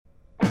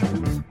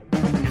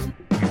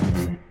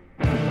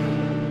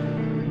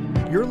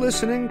You're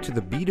listening to the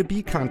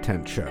B2B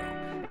Content Show,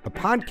 a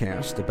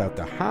podcast about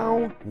the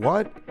how,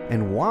 what,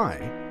 and why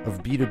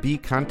of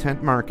B2B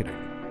content marketing.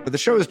 The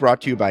show is brought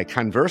to you by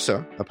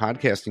Conversa, a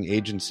podcasting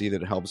agency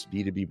that helps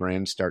B2B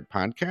brands start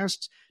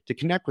podcasts to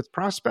connect with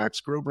prospects,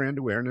 grow brand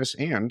awareness,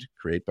 and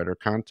create better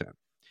content.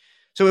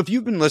 So if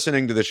you've been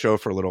listening to the show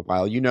for a little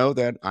while, you know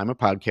that I'm a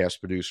podcast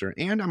producer,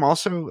 and I'm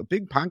also a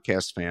big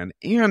podcast fan,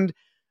 and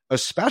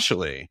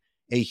especially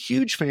a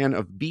huge fan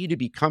of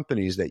B2B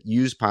companies that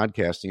use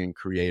podcasting in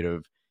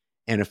creative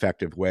and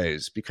effective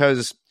ways.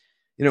 Because,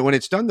 you know, when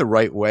it's done the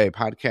right way,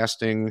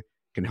 podcasting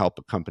can help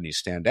a company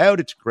stand out.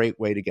 It's a great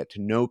way to get to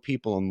know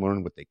people and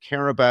learn what they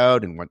care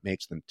about and what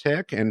makes them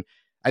tick. And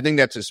I think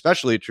that's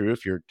especially true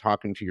if you're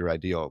talking to your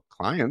ideal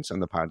clients on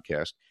the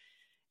podcast.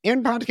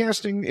 And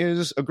podcasting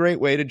is a great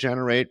way to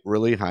generate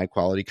really high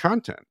quality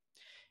content.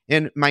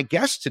 And my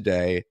guest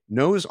today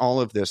knows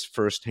all of this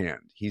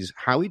firsthand. He's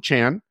Howie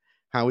Chan.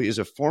 Howie is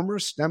a former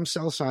stem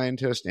cell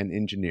scientist and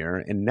engineer,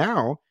 and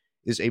now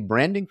is a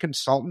branding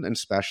consultant and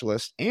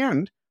specialist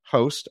and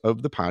host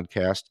of the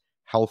podcast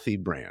Healthy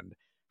Brand.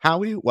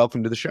 Howie,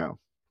 welcome to the show.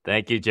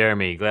 Thank you,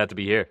 Jeremy. Glad to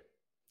be here.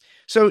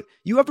 So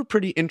you have a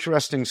pretty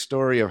interesting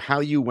story of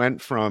how you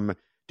went from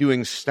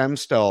doing stem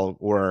cell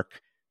work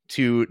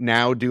to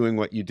now doing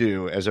what you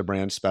do as a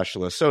brand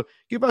specialist. So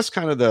give us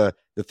kind of the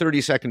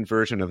 30-second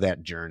version of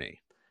that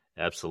journey.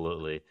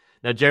 Absolutely.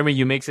 Now, Jeremy,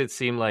 you makes it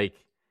seem like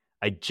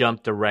I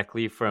jumped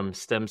directly from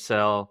stem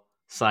cell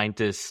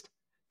scientist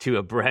to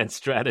a brand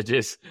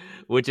strategist,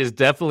 which is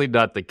definitely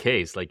not the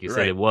case. Like you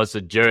said, It was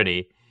a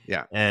journey.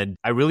 Yeah. And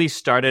I really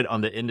started on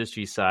the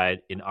industry side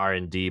in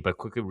R&D, but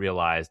quickly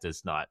realized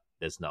that's not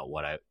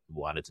what I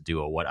wanted to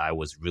do or what I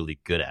was really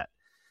good at.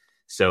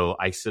 So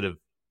I sort of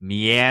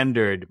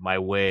meandered my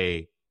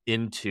way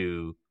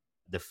into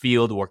the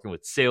field, working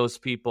with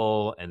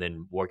salespeople and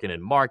then working in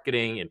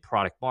marketing and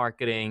product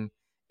marketing,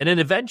 and then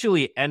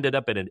eventually ended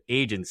up at an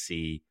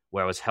agency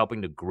where I was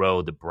helping to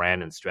grow the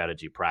brand and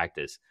strategy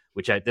practice,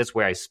 that's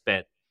where I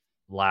spent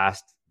the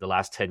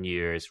last 10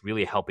 years,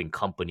 really helping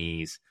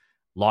companies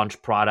launch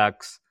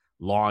products,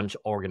 launch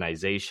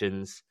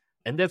organizations.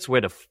 And that's where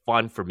the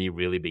fun for me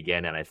really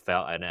began. And I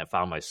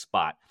found my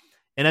spot.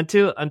 And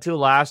until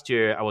last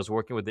year, I was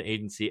working with the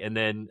agency. And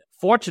then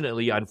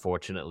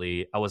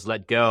unfortunately, I was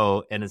let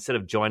go. And instead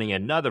of joining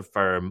another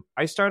firm,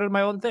 I started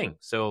my own thing.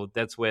 So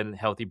that's when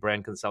Healthy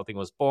Brand Consulting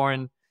was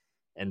born.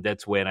 And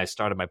that's when I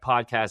started my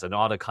podcast and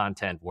all the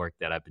content work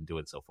that I've been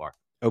doing so far.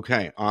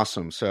 Okay,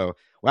 awesome. So,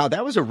 wow,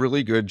 that was a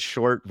really good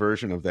short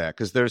version of that,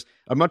 because there's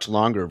a much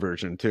longer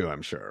version too,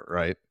 I'm sure,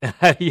 right?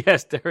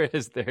 Yes, there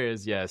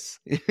is, yes.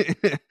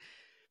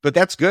 But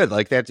that's good.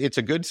 Like it's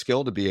a good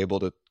skill to be able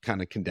to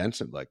kind of condense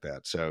it like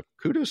that. So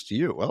kudos to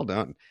you. Well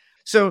done.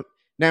 So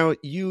now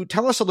you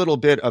tell us a little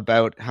bit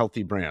about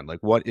Healthy Brand.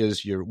 Like what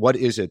is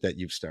it that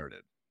you've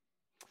started?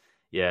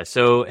 Yeah,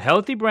 so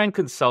Healthy Brand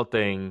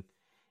Consulting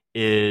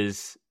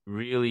is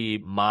really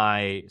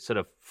my sort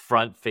of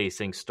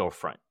front-facing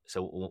storefront.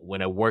 So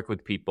when I work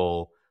with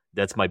people,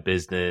 that's my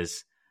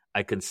business.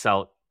 I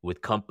consult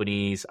with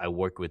companies, I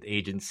work with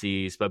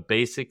agencies, but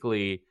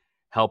basically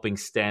helping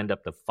stand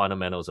up the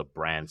fundamentals of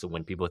brand. So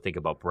when people think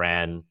about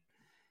brand,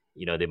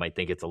 you know, they might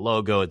think it's a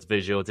logo, it's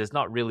visuals. It's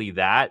not really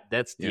that.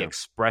 That's the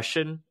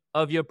expression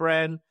of your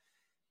brand.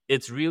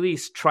 It's really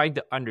trying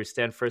to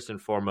understand first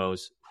and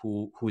foremost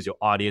who's your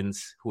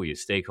audience, who are your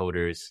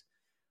stakeholders,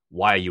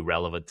 why are you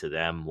relevant to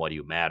them? What do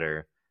you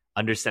matter?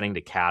 Understanding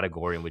the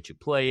category in which you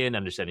play in,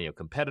 understanding your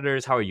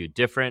competitors, how are you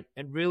different?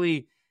 And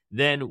really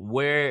then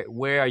where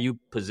are you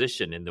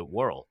positioned in the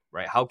world,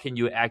 right? How can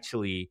you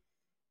actually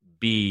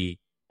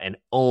be and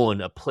own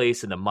a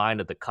place in the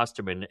mind of the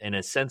customer, in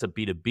a sense of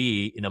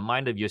B2B, in the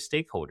mind of your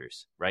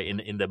stakeholders, right?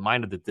 In the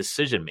mind of the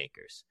decision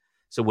makers.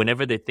 So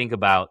whenever they think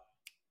about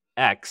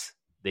X,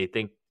 they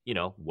think, you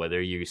know,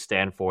 whether you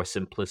stand for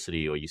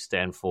simplicity or you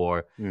stand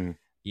for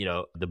you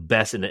know, the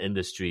best in the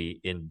industry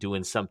in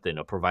doing something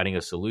or providing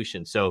a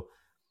solution. So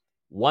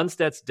once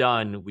that's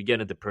done, we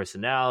get into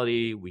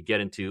personality, we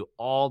get into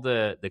all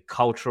the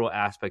cultural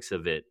aspects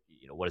of it.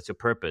 You know, what is your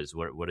purpose?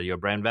 What are your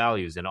brand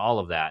values and all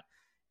of that?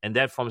 And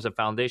that forms a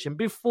foundation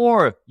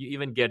before you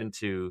even get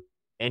into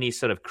any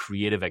sort of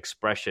creative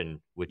expression,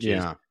 which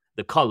is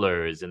the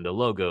colors and the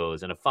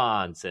logos and the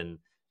fonts and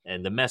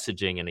the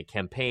messaging and the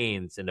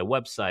campaigns and the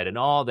website and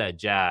all that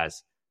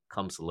jazz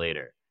comes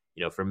later.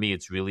 You know, for me,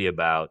 it's really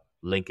about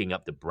linking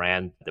up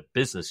the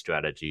business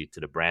strategy to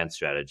the brand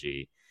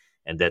strategy.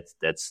 And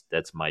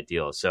that's my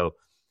deal. So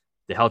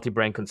the Healthy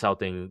Brand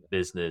Consulting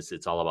business,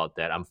 it's all about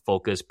that. I'm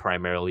focused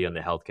primarily on the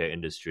healthcare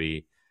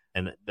industry.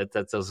 And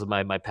that's also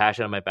my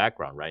passion and my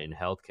background, right, in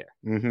healthcare.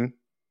 Mm-hmm.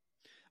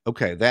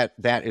 Okay,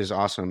 that is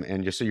awesome.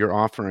 And so you're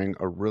offering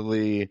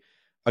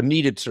a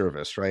needed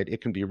service, right?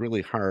 It can be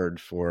really hard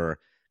for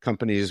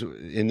companies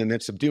in the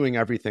midst of doing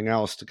everything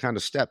else to kind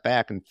of step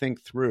back and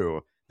think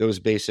through those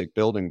basic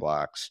building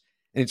blocks.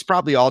 And it's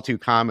probably all too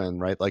common,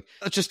 right? Like,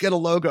 let's just get a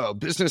logo,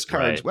 business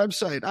cards,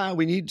 website.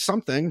 We need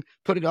something,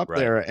 put it up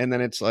there. And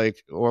then it's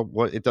like, or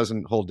what? It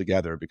doesn't hold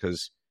together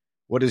because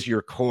what is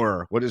your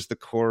core? What is the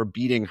core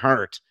beating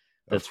heart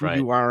of That's who right.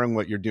 you are and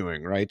what you're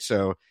doing, right?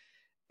 So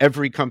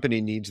every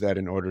company needs that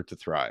in order to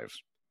thrive.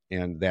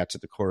 And that's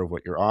at the core of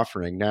what you're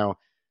offering. Now,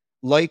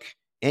 like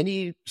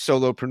any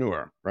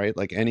solopreneur, right?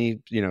 Like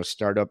any,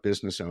 startup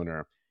business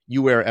owner,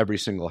 you wear every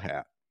single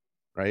hat,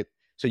 right?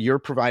 So you're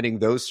providing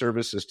those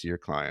services to your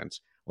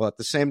clients. Well, at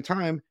the same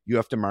time, you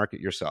have to market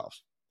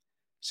yourself.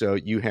 So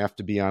you have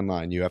to be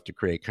online. You have to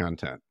create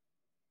content,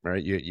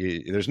 right?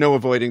 There's no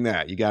avoiding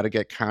that. You got to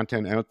get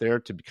content out there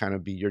to kind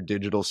of be your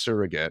digital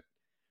surrogate,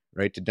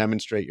 right? To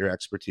demonstrate your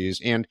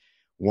expertise. And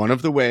one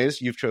of the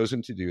ways you've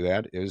chosen to do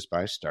that is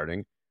by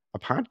starting a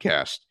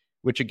podcast,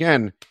 which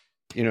again,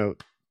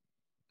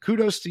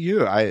 kudos to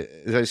you.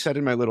 As I said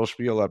in my little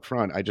spiel up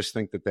front, I just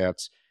think that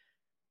that's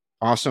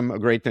awesome, a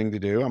great thing to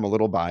do. I'm a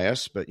little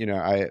biased, but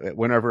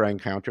whenever I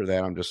encounter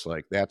that, I'm just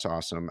like, that's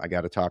awesome. I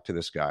got to talk to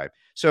this guy.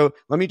 So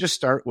let me just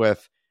start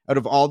with, out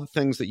of all the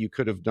things that you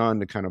could have done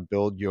to kind of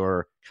build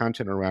your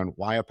content around,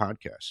 why a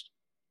podcast?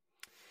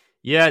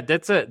 Yeah,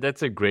 that's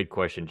a great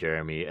question,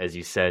 Jeremy. As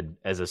you said,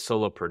 as a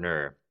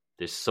solopreneur,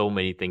 there's so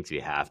many things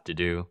you have to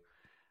do.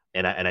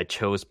 And I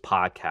chose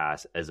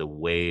podcasts as a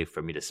way for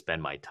me to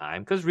spend my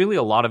time, because really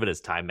a lot of it is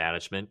time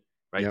management,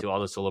 right? Yep. To all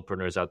the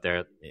solopreneurs out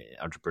there,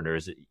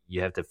 entrepreneurs,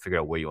 you have to figure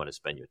out where you want to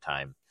spend your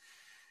time.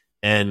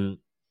 And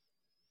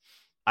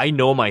I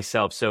know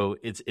myself, so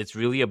it's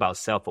really about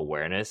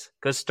self-awareness,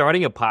 because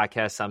starting a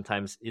podcast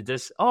sometimes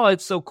it's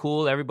so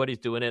cool, everybody's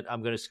doing it,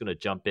 I'm just gonna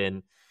jump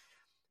in.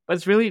 But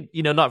it's really,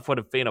 not for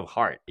the faint of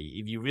heart.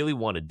 If you really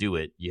want to do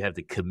it, you have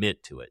to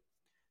commit to it.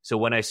 So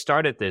when I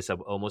started this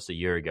almost a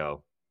year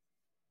ago,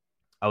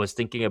 I was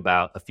thinking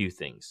about a few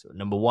things.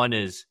 Number one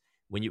is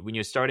when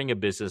you're starting a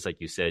business,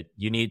 like you said,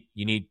 you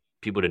need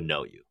people to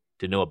know you,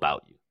 to know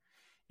about you.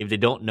 If they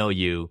don't know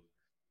you,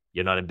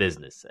 you're not in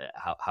business.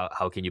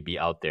 How can you be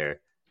out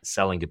there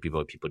selling to people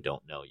if people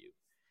don't know you?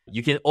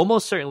 You can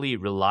almost certainly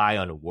rely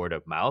on word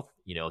of mouth,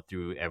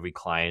 through every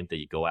client that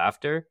you go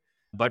after.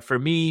 But for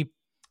me,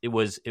 it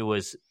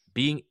was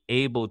being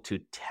able to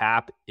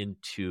tap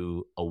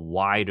into a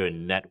wider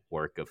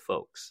network of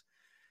folks.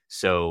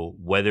 So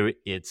whether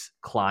it's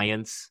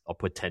clients or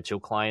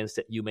potential clients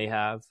that you may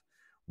have,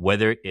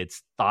 whether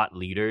it's thought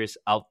leaders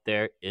out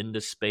there in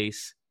the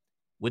space,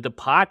 with the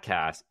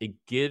podcast, it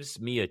gives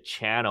me a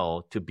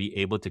channel to be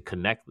able to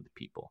connect with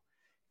people.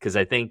 Because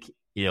I think,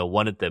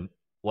 one of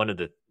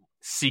the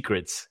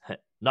secrets,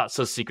 not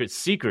so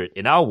secret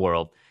in our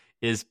world,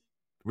 is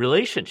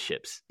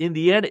relationships. In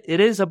the end, it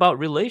is about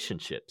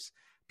relationships.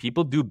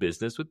 People do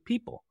business with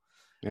people.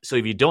 So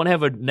if you don't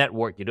have a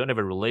network, you don't have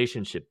a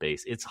relationship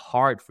base, it's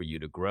hard for you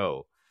to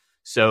grow.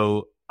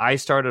 So I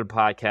started a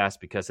podcast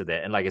because of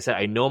that. And like I said,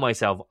 I know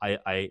myself,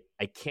 I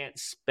can't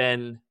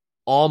spend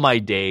all my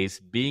days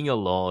being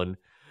alone,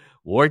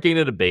 working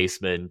in the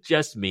basement,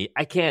 just me.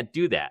 I can't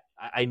do that.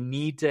 I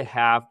need to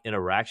have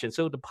interaction.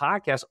 So the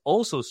podcast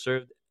also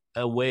served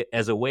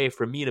as a way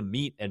for me to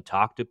meet and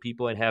talk to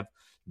people and have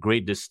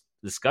great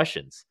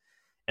discussions.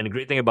 And the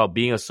great thing about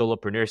being a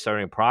solopreneur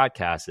starting a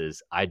podcast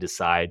is I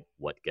decide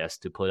what guests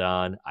to put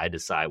on. I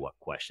decide what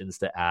questions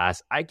to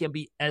ask. I can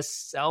be as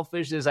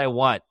selfish as I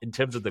want in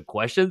terms of the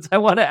questions I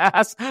want to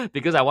ask,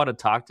 because I want to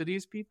talk to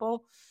these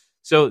people.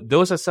 So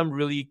those are some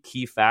really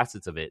key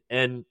facets of it.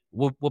 And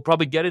we'll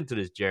probably get into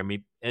this,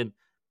 Jeremy. And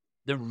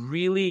the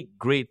really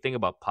great thing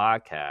about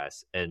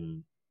podcasts,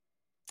 and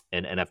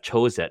I've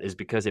chose that, is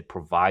because it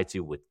provides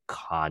you with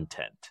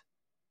content.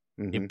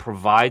 Mm-hmm. It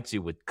provides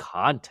you with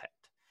content.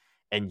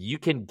 And you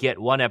can get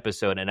one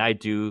episode, and I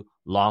do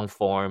long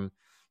form,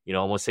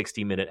 almost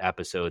 60-minute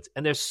episodes.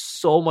 And there's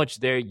so much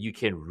there you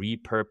can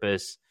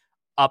repurpose,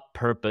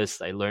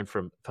 up-purpose. I learned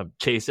from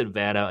Jason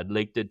Vanna on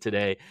LinkedIn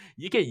today.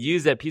 You can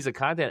use that piece of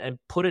content and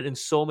put it in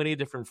so many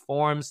different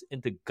forms,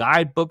 into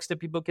guidebooks that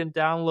people can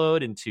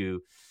download,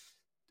 into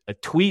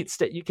tweets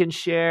that you can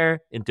share,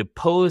 into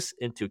posts,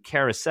 into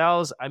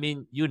carousels. I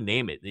mean, you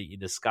name it.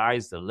 The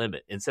sky's the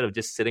limit. Instead of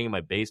just sitting in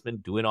my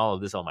basement doing all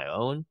of this on my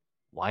own,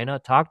 why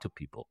not talk to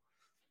people?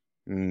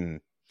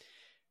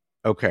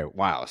 Okay.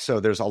 Wow. So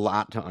there's a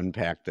lot to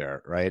unpack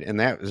there, right? And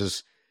that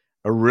was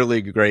a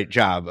really great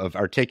job of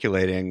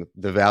articulating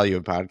the value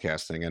of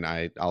podcasting.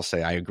 And I'll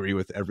say I agree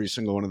with every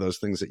single one of those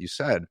things that you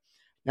said.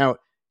 Now,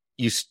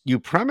 you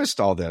premised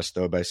all this,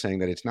 though, by saying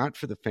that it's not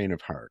for the faint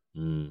of heart,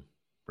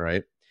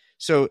 right?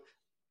 So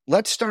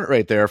let's start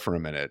right there for a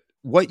minute.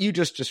 What you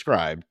just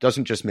described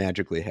doesn't just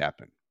magically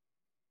happen.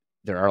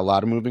 There are a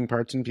lot of moving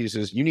parts and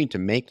pieces. You need to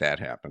make that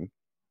happen,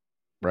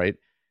 right?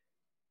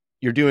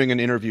 You're doing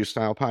an interview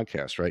style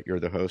podcast, right? You're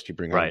the host, you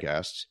bring on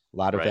guests, a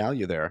lot of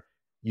value there.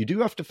 You do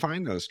have to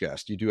find those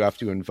guests. You do have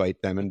to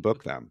invite them and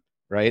book them,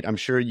 right? I'm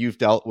sure you've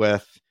dealt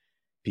with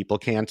people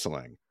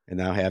canceling and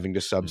now having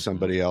to sub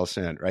somebody else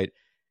in, right?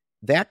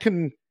 That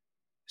can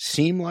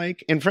seem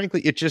like, and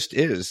frankly, it just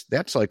is,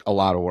 that's like a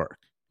lot of work.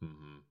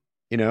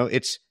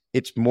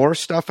 It's more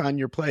stuff on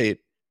your plate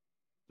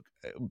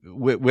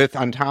with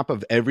on top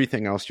of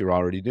everything else you're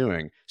already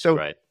doing.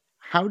 So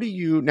how do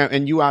you now,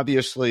 and you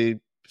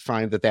obviously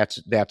find that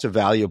that's a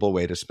valuable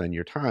way to spend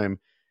your time,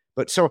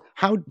 but so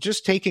how,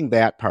 just taking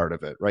that part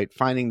of it, right?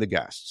 Finding the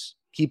guests,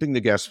 keeping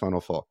the guest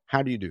funnel full.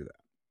 How do you do that?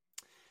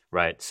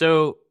 Right.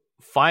 So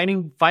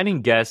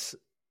finding guests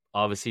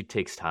obviously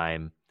takes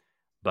time,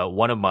 but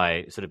one of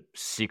my sort of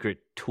secret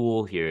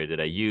tool here that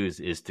I use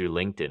is through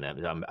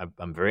LinkedIn.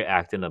 I'm very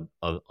active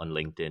on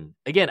LinkedIn.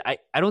 Again, I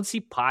don't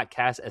see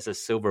podcasts as a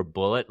silver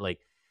bullet. Like,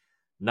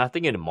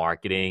 nothing in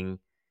marketing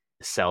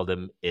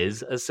seldom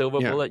is a silver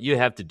bullet. You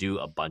have to do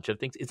a bunch of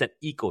things. It's an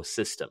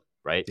ecosystem,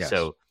 right? Yes.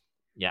 So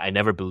yeah, I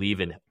never believe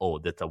in,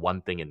 that's a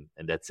one thing and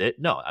that's it.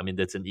 No, I mean,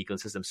 that's an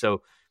ecosystem.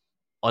 So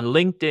on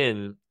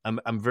LinkedIn,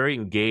 I'm very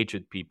engaged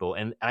with people,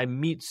 and I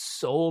meet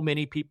so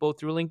many people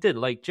through LinkedIn.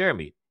 Like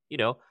Jeremy,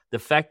 the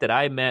fact that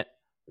I met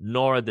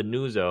Nora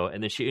Danuzo,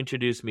 and then she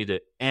introduced me to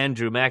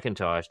Andrew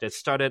McIntosh, that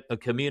started a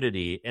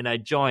community, and I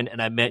joined,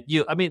 and I met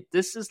you. I mean,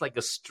 this is like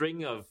a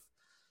string of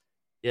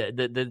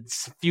the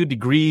few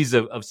degrees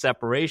of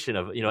separation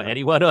of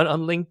anyone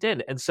on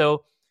LinkedIn, and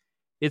so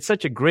it's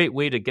such a great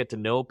way to get to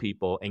know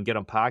people and get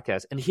on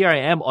podcasts. And here I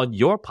am on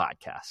your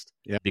podcast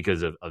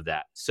because of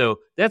that. So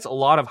that's a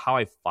lot of how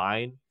I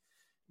find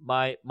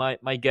my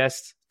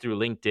guests, through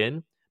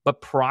LinkedIn. But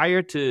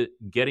prior to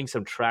getting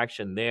some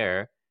traction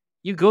there,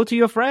 you go to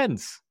your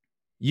friends.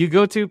 You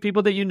go to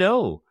people that you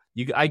know.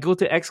 I go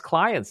to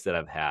ex-clients that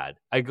I've had.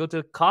 I go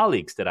to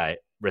colleagues that I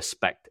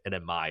respect and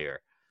admire.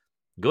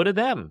 Go to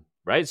them,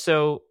 right?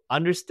 So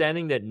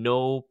understanding that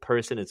no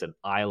person is an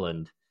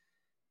island,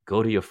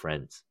 go to your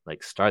friends,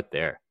 like start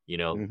there,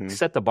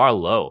 set the bar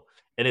low.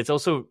 And it's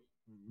also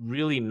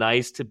really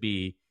nice to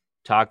be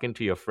talking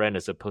to your friend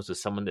as opposed to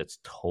someone that's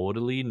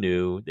totally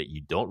new, that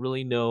you don't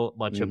really know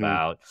much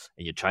about,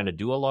 and you're trying to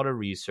do a lot of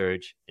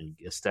research and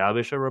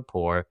establish a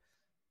rapport.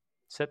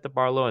 Set the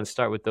bar low and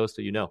start with those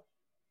that you know.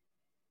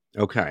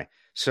 Okay.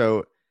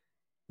 So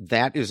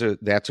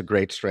that's a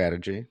great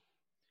strategy.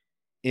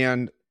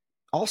 And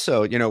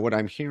also, what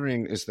I'm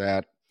hearing is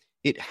that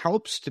it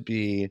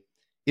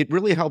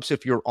really helps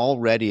if you're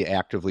already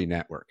actively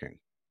networking,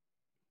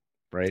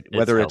 right?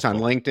 Whether it's on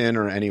LinkedIn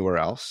or anywhere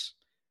else,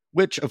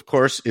 which of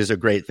course is a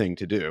great thing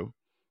to do.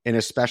 And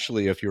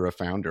especially if you're a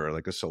founder or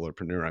like a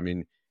solopreneur, I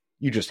mean,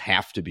 you just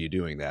have to be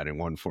doing that in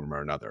one form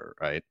or another,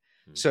 right?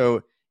 Mm-hmm.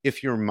 So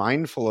if you're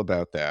mindful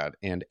about that,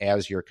 and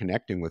as you're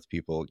connecting with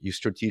people, you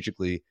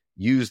strategically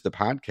use the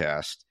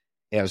podcast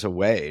as a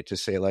way to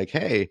say like,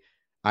 hey,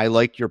 I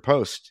liked your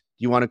post.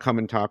 Do you want to come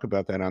and talk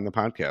about that on the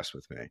podcast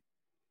with me?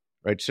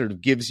 Right. Sort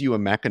of gives you a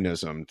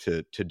mechanism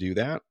to do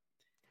that.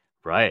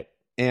 Right.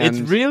 And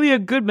it's really a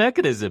good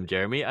mechanism,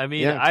 Jeremy. I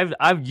mean,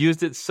 I've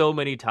used it so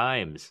many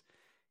times.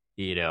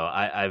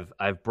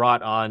 I've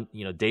brought on,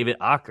 David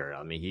Acker.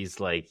 I mean, he's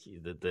like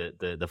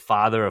the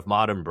father of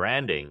modern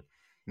branding.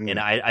 And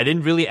I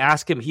didn't really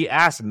ask him. He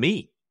asked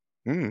me.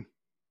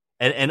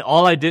 And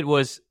all I did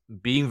was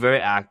being very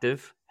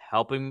active,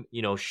 helping,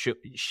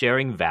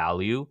 sharing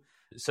value,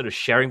 sort of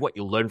sharing what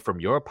you learned from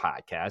your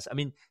podcast. I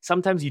mean,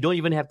 sometimes you don't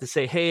even have to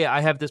say, hey,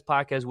 I have this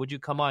podcast. Would you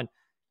come on?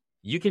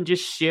 You can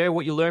just share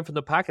what you learned from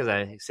the podcast.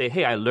 I say,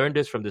 hey, I learned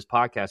this from this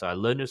podcast, or I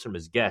learned this from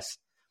this guest.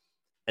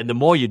 And the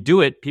more you do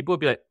it, people will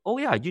be like, oh,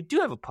 yeah, you do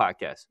have a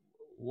podcast.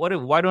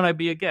 Why don't I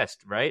be a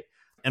guest, right?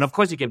 And of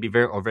course, you can be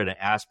very overt and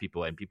ask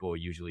people, and people will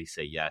usually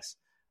say yes.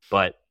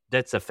 But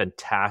that's a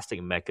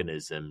fantastic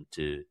mechanism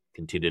to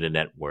continue to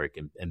network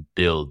and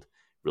build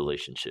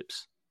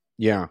relationships.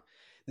 Yeah,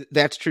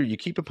 that's true. You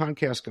keep a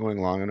podcast going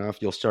long enough,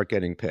 you'll start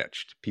getting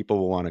pitched. People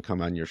will want to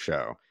come on your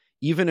show.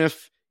 Even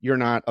if you're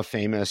not a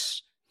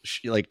famous,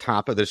 like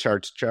top of the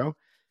charts show,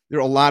 there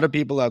are a lot of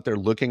people out there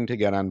looking to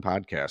get on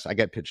podcasts. I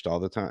get pitched all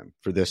the time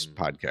for this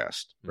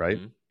podcast, right?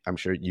 I'm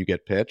sure you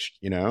get pitched,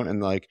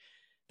 and like,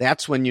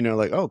 that's when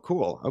like, oh,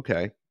 cool.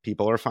 Okay.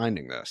 People are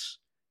finding this,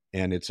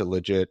 and it's a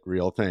legit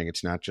real thing.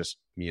 It's not just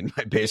me in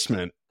my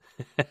basement,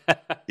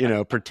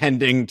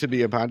 pretending to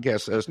be a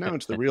podcast host. No,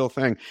 it's the real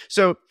thing.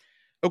 So,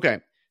 okay.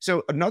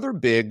 So another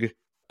big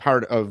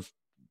part of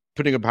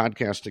putting a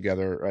podcast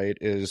together, right,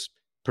 is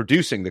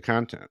producing the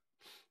content.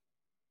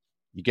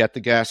 You get the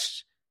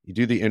guests, you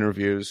do the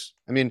interviews.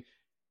 I mean,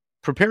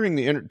 preparing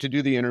to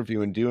do the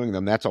interview and doing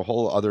them, that's a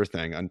whole other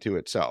thing unto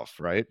itself,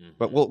 right?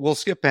 But we'll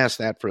skip past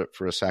that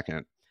for a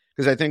second,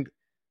 because I think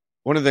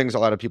one of the things a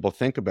lot of people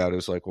think about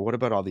is like, well, what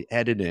about all the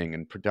editing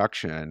and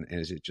production?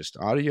 And is it just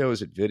audio?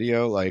 Is it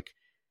video? Like,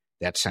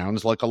 that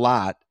sounds like a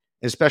lot,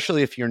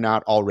 especially if you're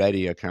not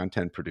already a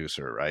content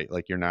producer, right?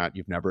 Like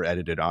you've never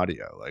edited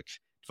audio. Like,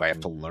 do I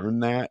have to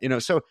learn that?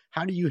 So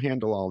how do you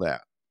handle all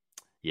that?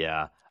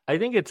 Yeah, I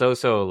think it's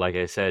also, like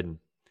I said,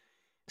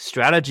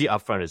 strategy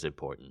upfront is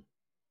important.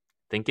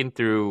 Thinking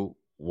through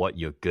what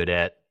you're good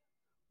at,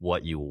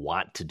 what you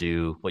want to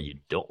do, what you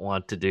don't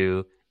want to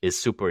do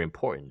is super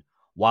important.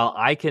 While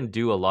I can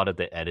do a lot of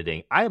the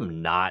editing, I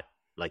am not,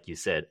 like you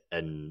said,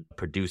 a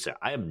producer.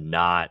 I am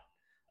not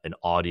an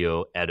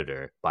audio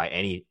editor by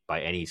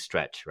any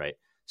stretch, right?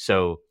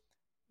 So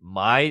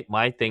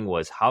my thing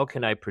was, how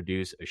can I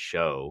produce a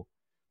show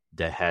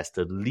that has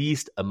the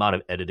least amount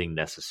of editing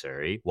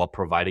necessary while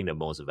providing the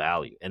most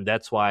value? And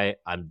that's why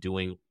I'm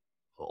doing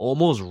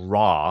almost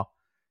raw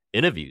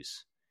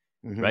interviews.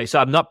 right? So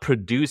I'm not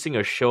producing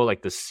a show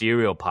like the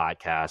Serial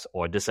Podcast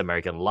or This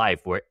American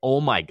Life where,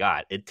 oh my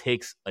God, it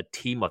takes a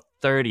team of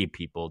 30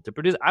 people to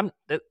produce.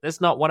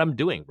 That's not what I'm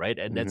doing, right?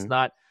 And that's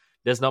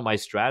not my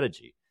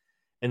strategy.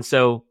 And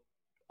so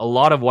a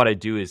lot of what I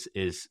do is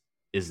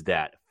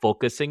that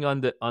focusing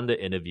on the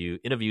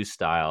interview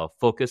style,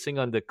 focusing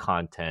on the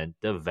content,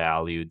 the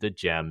value, the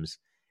gems,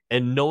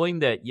 and knowing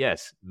that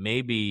yes,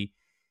 maybe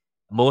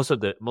most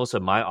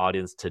of my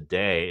audience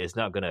today is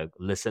not going to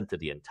listen to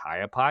the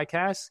entire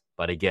podcast,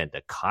 but again,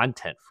 the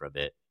content from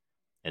it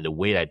and the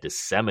way I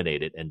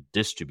disseminate it and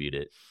distribute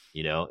it,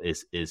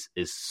 is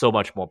so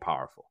much more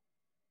powerful.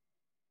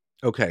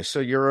 Okay,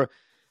 so you're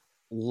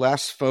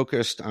less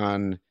focused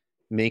on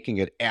making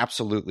it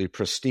absolutely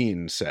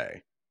pristine,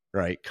 say,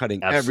 right?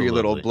 Cutting every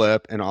little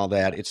blip and all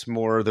that. It's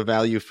more, the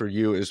value for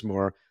you is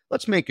more,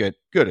 let's make it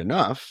good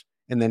enough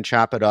and then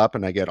chop it up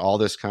and I get all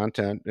this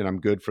content and I'm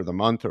good for the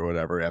month or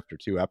whatever after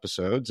 2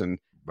 episodes and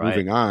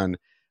moving on.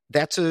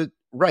 That's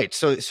right.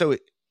 So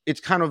it's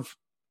kind of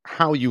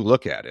how you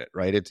look at it,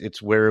 right?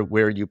 It's where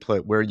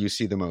you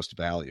see the most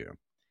value.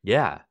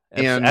 Yeah,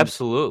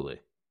 absolutely.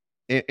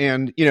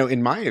 And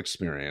in my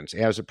experience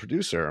as a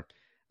producer,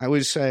 I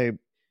would say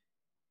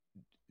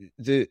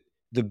the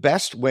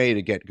best way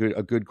to get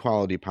a good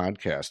quality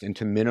podcast and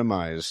to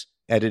minimize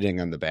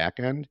editing on the back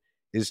end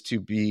is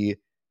to be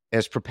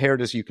as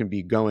prepared as you can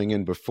be going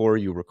in before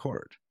you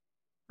record,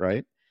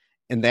 right?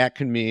 And that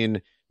can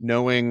mean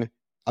knowing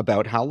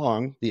about how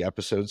long the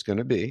episode's going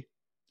to be.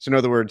 So in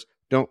other words,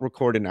 don't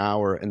record an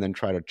hour and then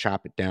try to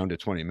chop it down to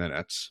 20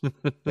 minutes.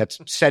 That's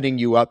setting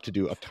you up to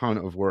do a ton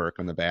of work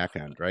on the back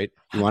end, right?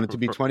 You want it to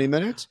be 20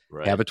 minutes?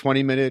 Right. Have a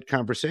 20-minute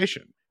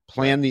conversation.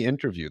 Plan the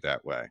interview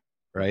that way,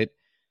 right?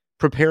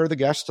 Prepare the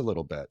guest a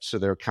little bit so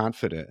they're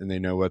confident and they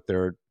know what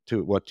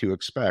to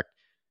expect.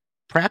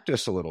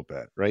 Practice a little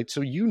bit, right?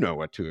 So you know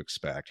what to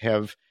expect.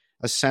 Have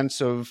a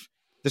sense of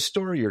the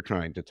story you're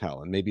trying to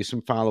tell and maybe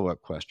some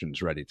follow-up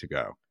questions ready to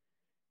go.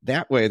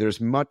 That way, there's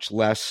much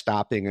less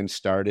stopping and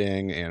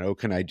starting and, oh,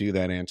 can I do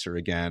that answer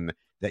again,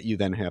 that you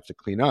then have to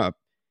clean up.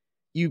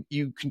 You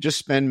can just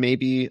spend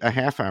maybe a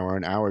half hour,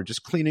 an hour,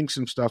 just cleaning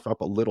some stuff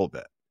up a little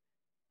bit,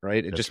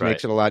 right? It just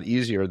makes it a lot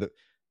easier.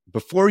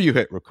 Before you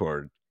hit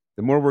record,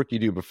 the more work you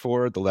do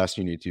before, the less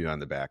you need to do on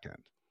the back end.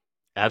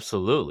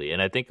 Absolutely.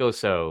 And I think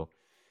also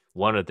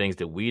one of the things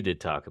that we did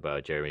talk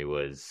about, Jeremy,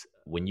 was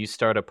when you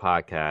start a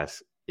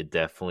podcast, it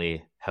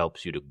definitely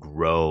helps you to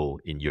grow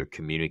in your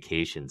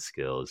communication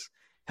skills,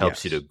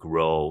 helps you to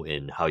grow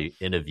in how you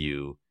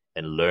interview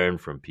and learn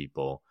from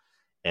people.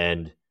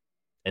 And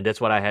that's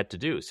what I had to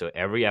do. So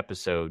every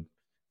episode,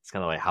 it's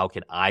kind of like, how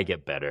can I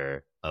get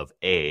better of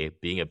A,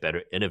 being a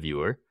better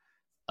interviewer,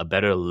 a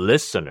better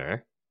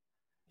listener,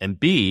 and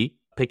B,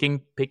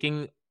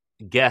 picking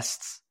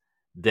guests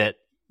that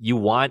you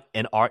want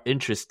and are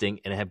interesting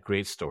and have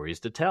great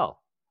stories to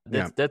tell.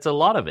 That's a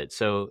lot of it.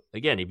 So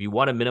again, if you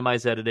want to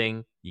minimize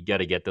editing, you got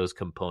to get those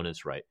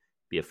components right.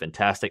 Be a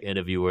fantastic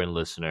interviewer and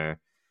listener.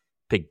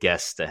 Pick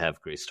guests that have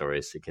great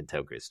stories that can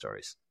tell great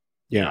stories.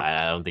 Yeah,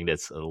 I don't think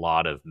that's a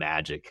lot of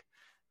magic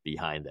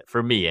behind that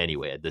for me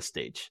anyway at this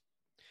stage.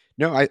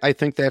 No, I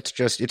think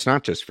it's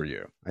not just for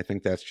you. I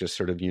think that's just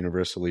sort of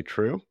universally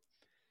true.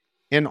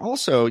 And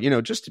also,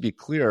 just to be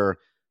clear,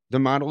 the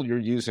model you're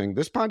using,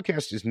 this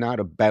podcast is not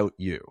about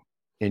you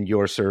and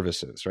your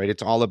services, right?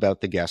 It's all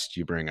about the guests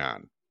you bring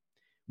on,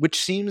 which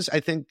seems, I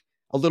think,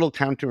 a little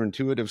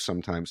counterintuitive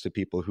sometimes to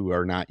people who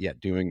are not yet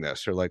doing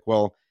this. They're like,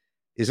 well,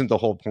 isn't the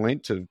whole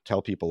point to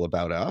tell people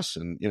about us?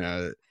 And,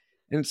 and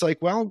it's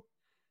like, well,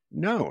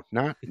 no,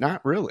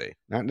 not really,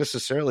 not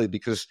necessarily,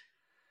 because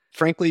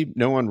frankly,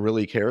 no one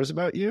really cares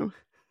about you.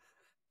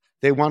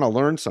 They want to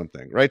learn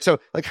something, right? So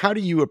like, how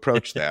do you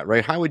approach that,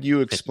 right? How would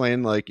you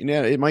explain, like,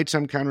 it might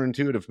sound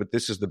counterintuitive, but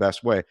this is the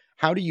best way.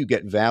 How do you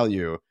get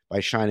value by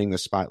shining the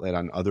spotlight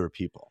on other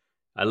people?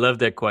 I love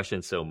that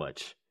question so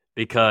much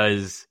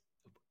because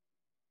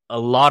a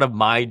lot of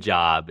my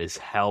job is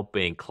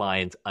helping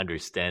clients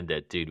understand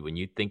that, dude, when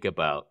you think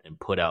about and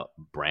put out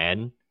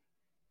brand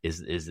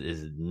is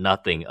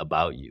nothing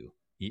about you.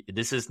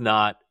 This is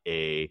not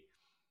a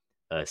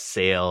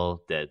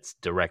sale that's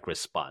direct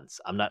response.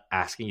 I'm not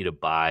asking you to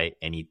buy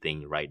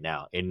anything right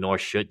now, and nor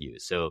should you.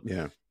 So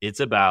it's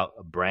about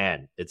a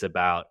brand. It's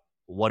about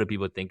what do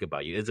people think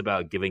about you. It's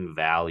about giving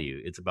value.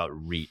 It's about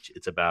reach.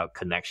 It's about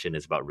connection.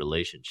 It's about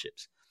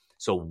relationships.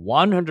 So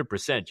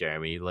 100%,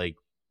 Jeremy, like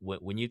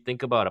when you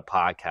think about a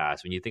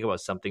podcast, when you think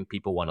about something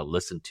people want to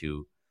listen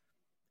to,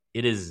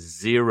 it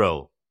is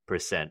 0%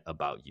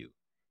 about you.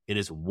 It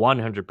is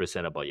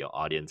 100% about your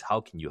audience. How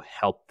can you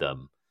help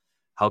them?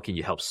 How can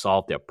you help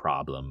solve their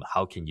problem?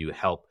 How can you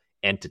help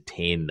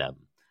entertain them?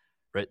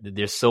 Right?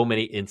 There's so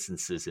many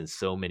instances and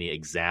so many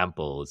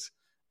examples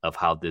of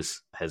how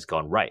this has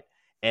gone right.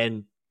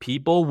 And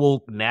people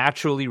will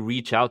naturally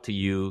reach out to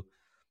you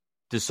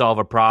to solve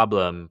a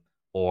problem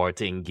or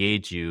to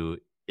engage you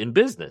in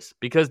business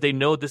because they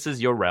know this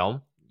is your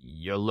realm.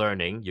 You're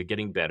learning, you're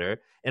getting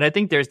better. And I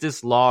think there's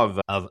this law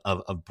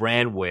of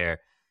brand where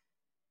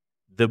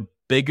the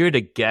bigger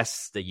the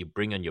guests that you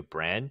bring on your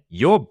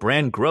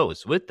brand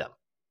grows with them.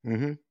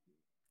 Mm-hmm.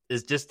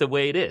 It's just the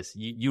way it is.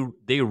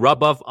 They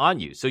rub off on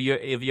you. So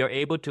if you're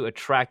able to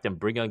attract and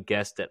bring on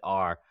guests that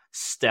are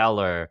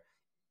stellar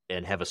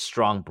and have a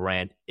strong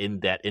brand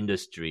in that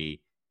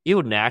industry, it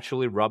will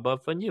naturally rub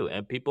off on you,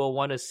 and people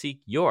want to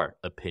seek your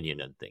opinion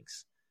on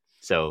things.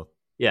 So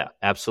yeah,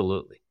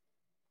 absolutely.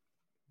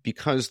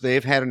 Because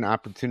they've had an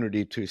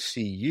opportunity to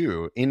see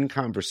you in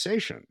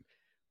conversation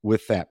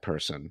with that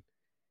person.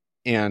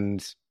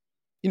 And,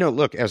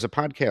 look, as a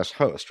podcast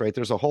host, right,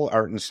 there's a whole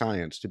art and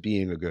science to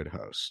being a good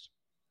host,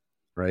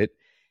 right?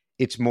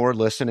 It's more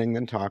listening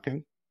than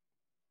talking.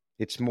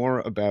 It's more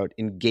about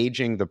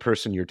engaging the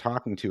person you're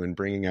talking to and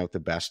bringing out the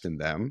best in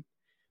them.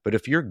 But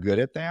if you're good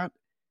at that,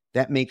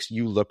 that makes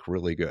you look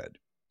really good.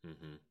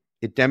 Mm-hmm.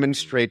 It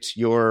demonstrates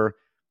your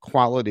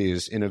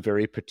qualities in a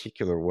very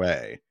particular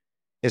way,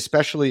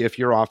 especially if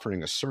you're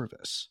offering a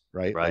service,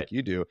 right? Like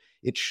you do.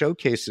 It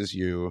showcases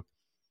you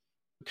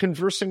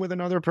conversing with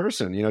another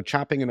person,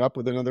 chopping it up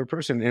with another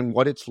person and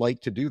what it's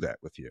like to do that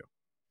with you.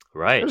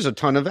 Right. There's a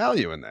ton of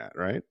value in that,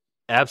 right?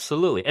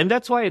 Absolutely. And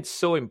that's why it's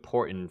so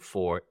important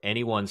for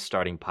anyone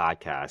starting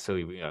podcasts. So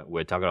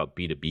we're talking about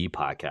B2B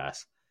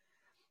podcasts,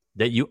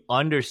 that you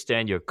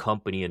understand your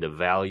company and the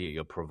value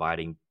you're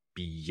providing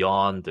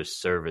beyond the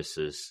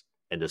services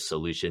and the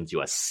solutions you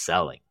are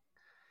selling.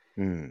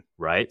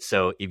 Right?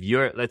 So if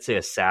you're, let's say,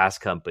 a SaaS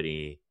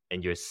company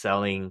and you're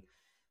selling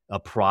a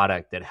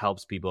product that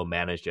helps people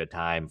manage their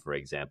time, for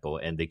example,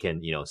 and they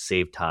can,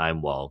 save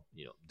time while,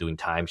 doing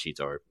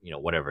timesheets or,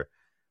 whatever.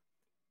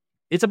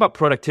 It's about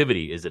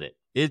productivity, isn't it?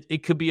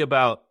 It could be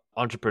about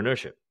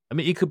entrepreneurship. I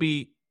mean, it could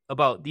be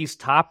about these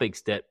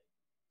topics that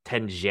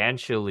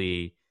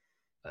tangentially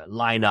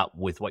line up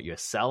with what you're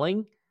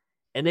selling.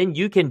 And then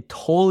you can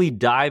totally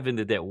dive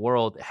into that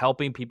world,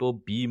 helping people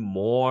be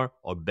more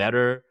or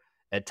better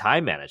at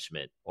time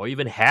management or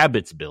even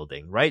habits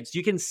building, right? So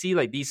you can see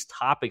like these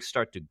topics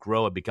start to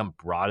grow and become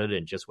broader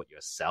than just what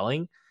you're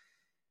selling.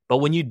 But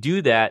when you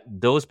do that,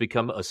 those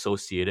become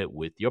associated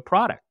with your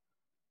product.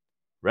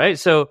 Right.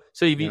 So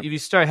if you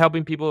start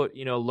helping people,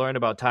 learn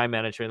about time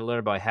management, learn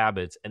about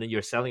habits, and then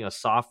you're selling a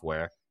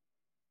software,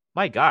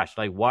 my gosh,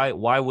 like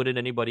why wouldn't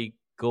anybody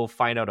go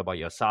find out about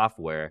your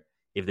software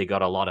if they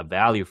got a lot of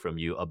value from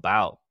you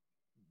about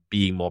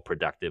being more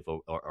productive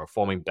or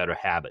forming better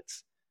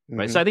habits?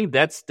 Right. So I think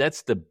that's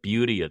the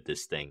beauty of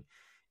this thing.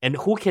 And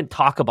who can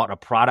talk about a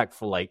product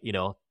for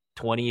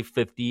 20,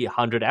 50,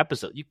 100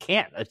 episodes? You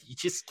can't. You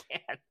just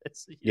can't.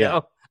 You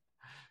know?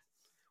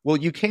 Well,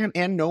 you can't,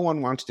 and no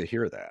one wants to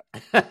hear that.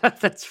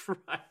 That's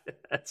right.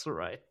 That's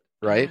right.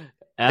 Right?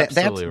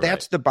 Absolutely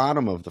that's the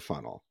bottom of the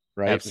funnel,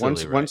 right?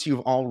 Absolutely Once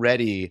you've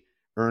already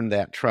earned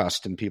that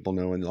trust and people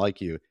know and like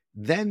you,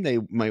 then they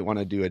might want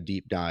to do a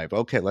deep dive.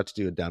 Okay, let's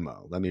do a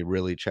demo. Let me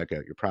really check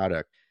out your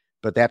product.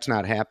 But that's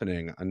not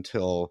happening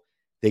until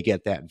they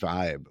get that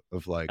vibe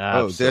of like,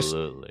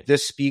 absolutely. Oh,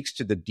 this speaks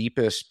to the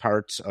deepest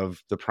parts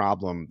of the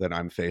problem that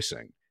I'm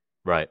facing.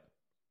 Right.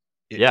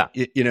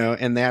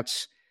 And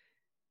that's,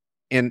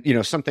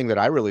 and, something that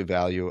I really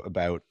value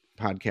about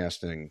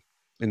podcasting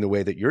in the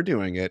way that you're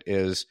doing it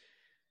is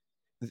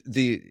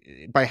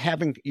by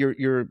having,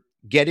 you're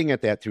getting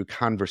at that through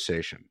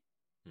conversation.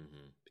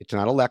 Mm-hmm. It's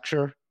not a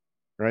lecture,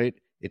 right?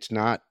 It's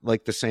not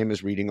like the same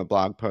as reading a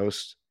blog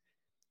post.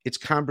 It's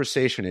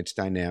conversation. It's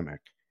dynamic.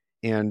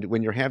 And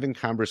when you're having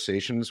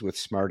conversations with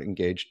smart,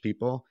 engaged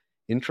people,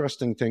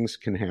 interesting things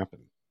can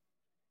happen.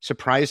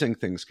 Surprising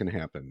things can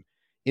happen.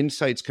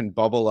 Insights can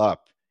bubble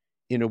up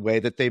in a way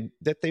that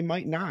they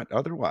might not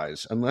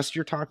otherwise, unless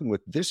you're talking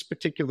with this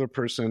particular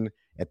person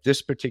at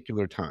this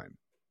particular time.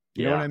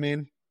 You know what I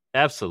mean?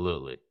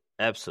 Absolutely.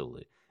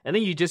 Absolutely. I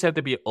think you just have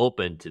to be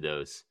open to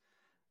those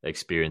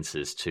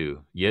experiences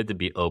too. You have to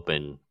be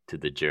open to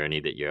the journey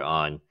that you're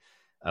on.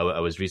 I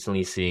was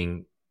recently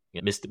seeing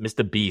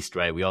Mr. Beast,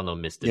 right? We all know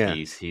Mr.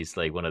 Beast. He's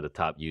like one of the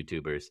top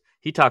YouTubers.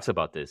 He talks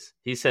about this.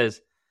 He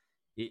says,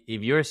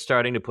 if you're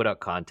starting to put out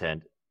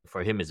content,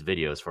 for him it's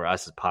videos, for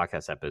us it's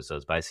podcast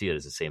episodes, but I see it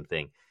as the same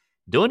thing.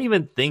 Don't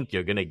even think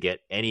you're going to get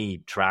any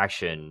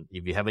traction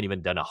if you haven't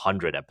even done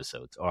 100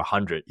 episodes or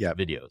 100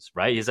 videos,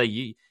 right? He's like,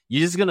 you're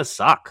just going to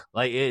suck.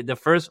 Like the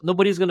first,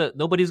 nobody's going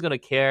to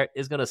care.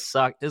 It's going to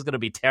suck. It's going to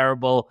be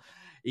terrible.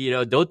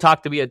 Don't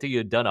talk to me until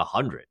you've done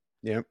 100.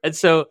 Yeah. And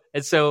so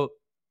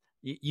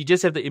you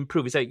just have to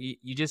improve. It's like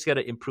you just got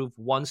to improve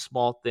one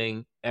small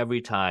thing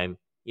every time,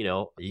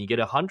 you get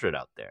 100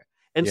 out there.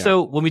 And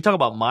so when we talk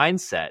about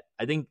mindset,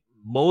 I think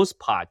most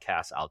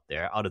podcasts out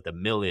there, out of the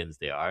millions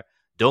there are,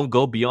 don't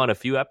go beyond a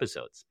few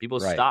episodes. People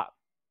stop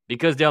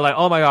because they're like,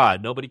 oh my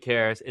God, nobody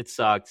cares. It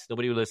sucks.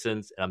 Nobody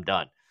listens. And I'm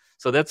done.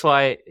 So that's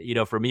why,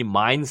 for me,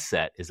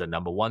 mindset is the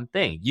number one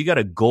thing. You got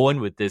to go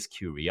in with this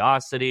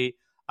curiosity.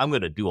 I'm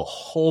going to do a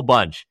whole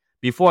bunch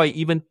before I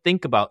even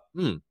think about,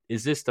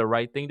 is this the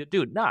right thing to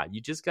do? Nah, you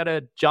just got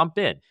to jump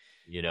in,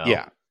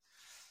 Yeah.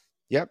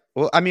 Yep.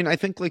 Well, I mean, I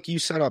think like you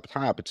said up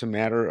top, it's a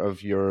matter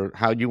of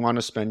how you want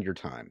to spend your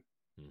time,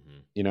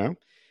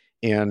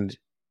 and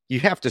you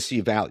have to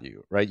see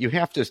value, right? You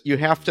have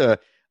to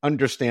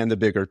understand the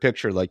bigger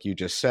picture, like you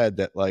just said,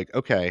 that like,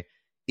 okay,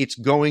 it's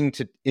going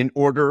to, in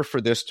order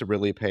for this to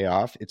really pay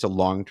off, it's a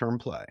long-term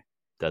play.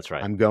 That's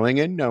right. I'm going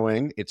in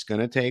knowing it's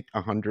going to take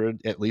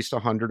 100, at least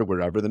 100 or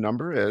whatever the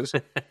number is.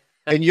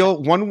 And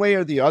you'll, one way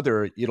or the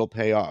other, it'll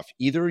pay off.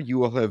 Either you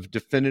will have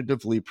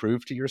definitively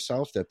proved to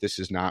yourself that this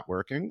is not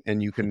working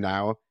and you can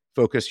now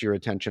focus your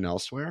attention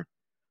elsewhere,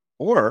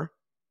 or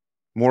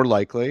more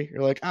likely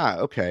you're like,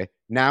 okay,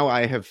 now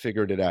I have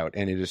figured it out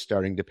and it is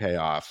starting to pay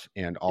off.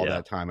 And all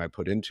that time I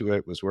put into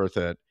it was worth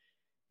it,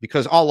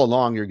 because all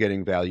along you're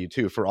getting value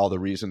too, for all the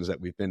reasons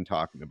that we've been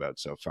talking about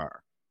so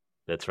far.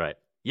 That's right.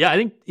 Yeah. I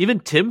think even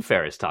Tim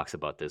Ferriss talks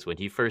about this when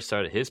he first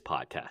started his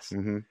podcast.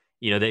 Mm-hmm.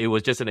 You know, that it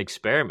was just an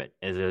experiment.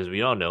 As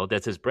we all know,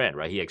 that's his brand,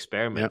 right? He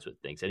experiments with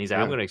things. And he's like,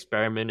 I'm going to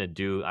experiment and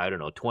do,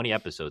 20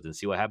 episodes and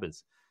see what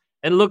happens.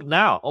 And look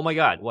now, oh my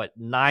God,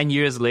 9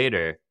 years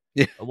later,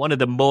 one of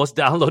the most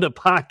downloaded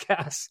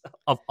podcasts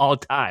of all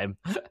time.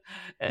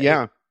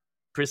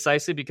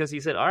 Precisely because he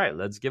said, all right,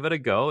 let's give it a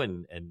go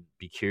and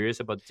be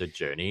curious about the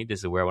journey. This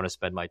is where I want to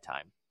spend my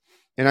time.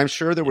 And I'm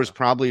sure there was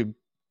probably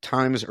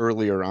times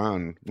earlier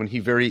on when he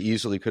very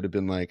easily could have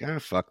been like,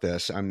 fuck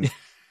this. I'm,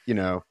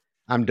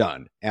 I'm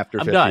done after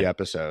 50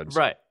 episodes.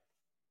 Right.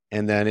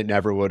 And then it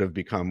never would have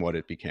become what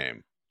it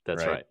became.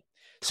 That's right.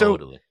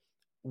 Totally.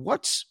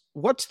 So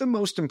what's the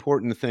most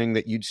important thing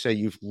that you'd say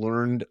you've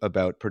learned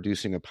about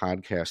producing a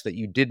podcast that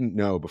you didn't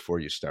know before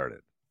you started?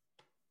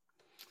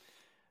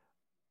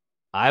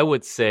 I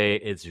would say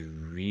it's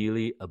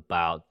really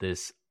about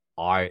this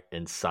art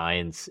and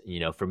science.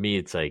 For me,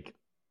 it's like,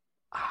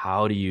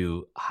 how do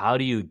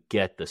you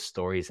get the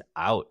stories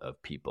out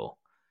of people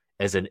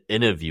as an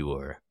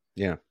interviewer?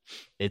 Yeah.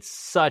 It's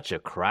such a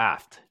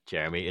craft,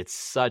 Jeremy. It's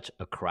such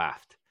a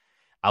craft.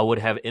 I would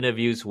have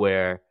interviews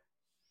where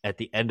at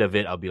the end of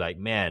it, I'll be like,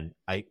 man,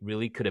 I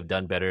really could have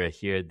done better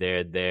here,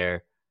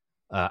 there.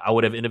 I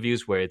would have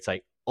interviews where it's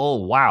like,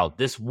 oh, wow,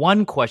 this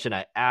one question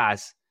I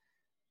asked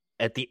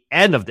at the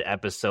end of the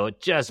episode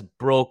just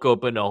broke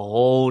open a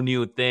whole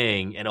new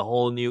thing and a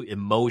whole new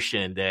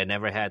emotion that I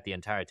never had the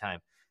entire time.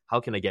 How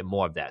can I get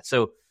more of that?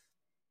 So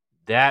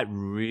that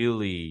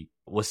really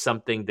was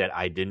something that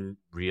I didn't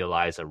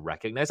realize or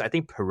recognize. I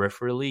think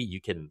peripherally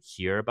you can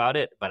hear about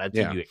it, but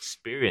until you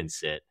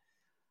experience it,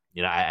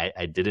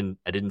 I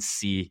didn't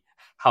see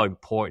how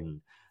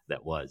important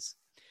that was.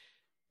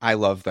 I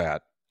love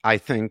that. I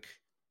think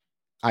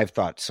I've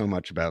thought so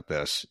much about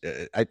this.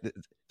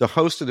 The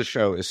host of the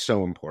show is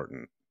so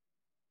important,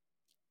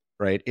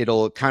 right?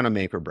 It'll kind of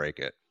make or break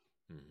it.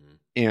 Mm-hmm.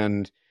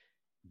 And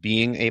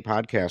being a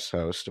podcast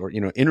host or,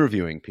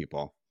 interviewing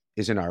people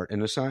is an art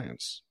and a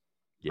science.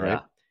 Yeah.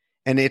 Right?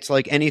 And it's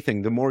like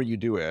anything, the more you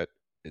do it,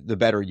 the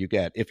better you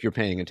get if you're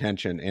paying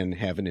attention and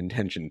have an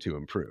intention to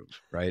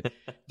improve, right?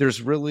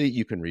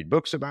 You can read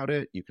books about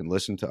it. You can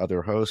listen to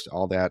other hosts,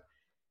 all that.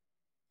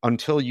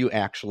 Until you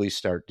actually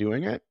start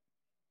doing it,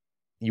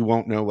 you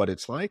won't know what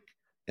it's like.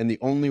 And the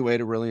only way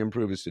to really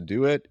improve is to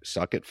do it.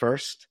 Suck it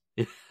first.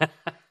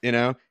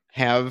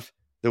 Have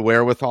the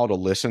wherewithal to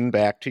listen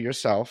back to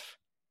yourself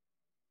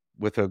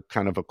with a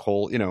kind of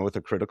with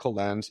a critical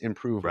lens,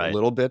 improve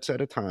little bits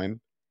at a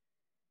time.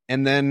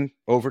 And then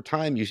over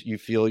time, you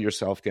feel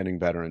yourself getting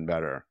better and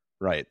better.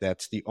 Right.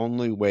 That's the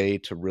only way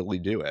to really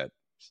do it.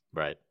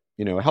 Right.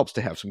 It helps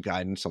to have some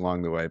guidance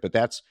along the way, but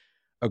that's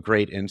a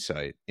great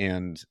insight.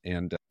 And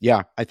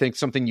I think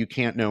something you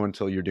can't know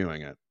until you're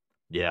doing it.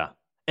 Yeah.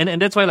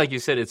 And that's why, like you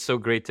said, it's so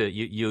great to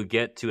you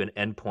get to an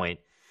endpoint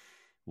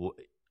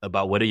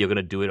about whether you're going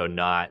to do it or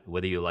not,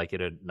 whether you like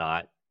it or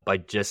not, by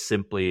just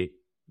simply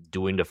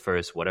doing the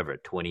first,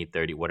 20,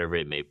 30, whatever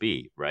it may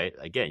be, right?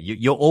 Again,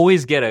 you'll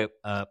always get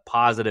a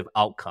positive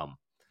outcome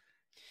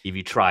if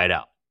you try it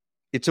out.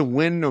 It's a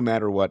win no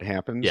matter what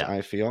happens,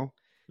 I feel.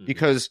 Mm-hmm.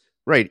 Because,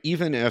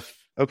 even if,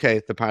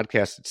 the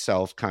podcast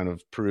itself kind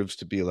of proves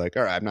to be like,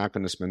 all right, I'm not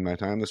going to spend my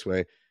time this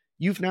way.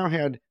 You've now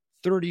had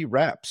 30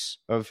 reps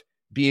of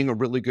being a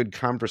really good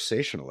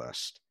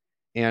conversationalist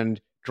and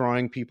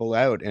drawing people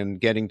out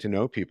and getting to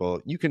know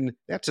people.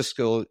 That's a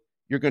skill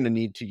you're going to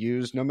need to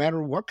use no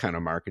matter what kind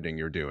of marketing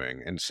you're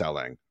doing and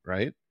selling,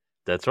 right?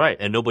 That's right.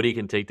 And nobody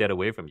can take that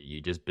away from you.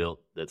 You just built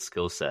that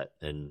skill set.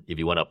 And if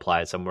you want to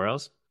apply it somewhere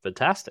else,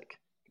 fantastic.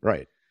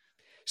 Right.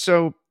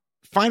 So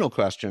final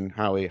question,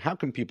 Howie, how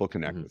can people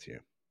connect with you?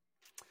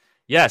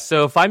 Yeah.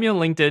 So find me on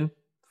LinkedIn.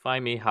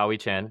 Find me, Howie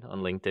Chan, on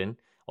LinkedIn.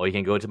 Or you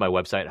can go to my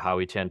website,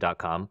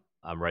 howiechan.com.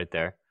 I'm right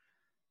there.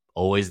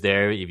 Always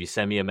there. If you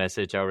send me a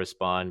message, I'll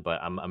respond.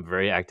 But I'm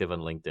very active on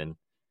LinkedIn.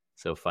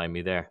 So find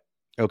me there.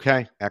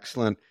 Okay,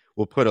 excellent.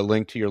 We'll put a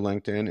link to your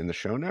LinkedIn in the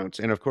show notes.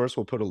 And of course,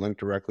 we'll put a link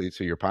directly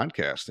to your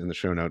podcast in the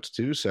show notes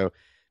too. So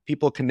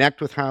people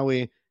connect with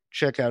Howie,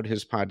 check out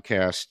his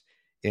podcast.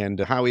 And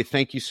Howie,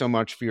 thank you so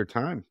much for your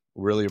time.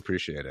 Really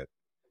appreciate it.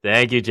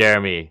 Thank you,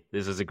 Jeremy.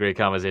 This was a great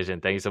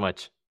conversation. Thank you so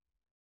much.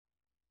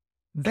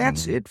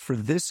 That's it for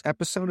this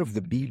episode of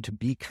the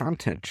B2B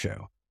Content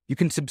Show. You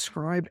can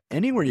subscribe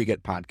anywhere you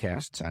get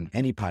podcasts on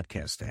any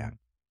podcast app.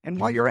 And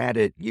while you're at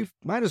it, you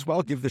might as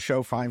well give the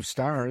show 5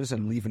 stars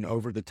and leave an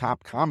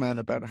over-the-top comment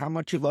about how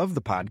much you love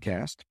the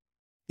podcast.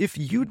 If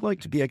you'd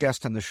like to be a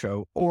guest on the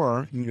show,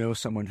 or you know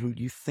someone who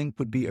you think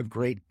would be a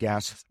great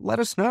guest, let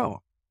us know.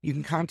 You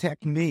can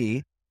contact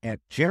me at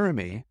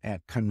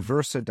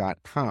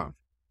jeremy@conversa.com.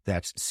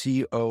 That's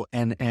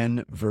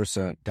CONN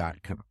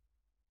Versa.com.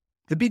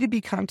 The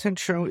B2B Content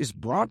Show is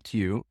brought to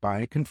you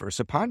by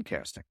Conversa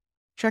Podcasting.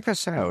 Check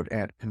us out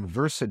at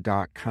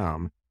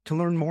conversa.com to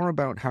learn more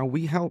about how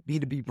we help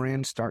B2B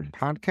brands start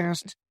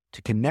podcasts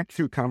to connect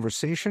through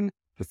conversation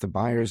with the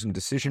buyers and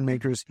decision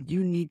makers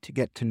you need to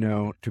get to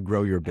know to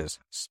grow your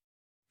business.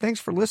 Thanks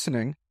for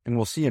listening, and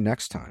we'll see you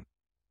next time.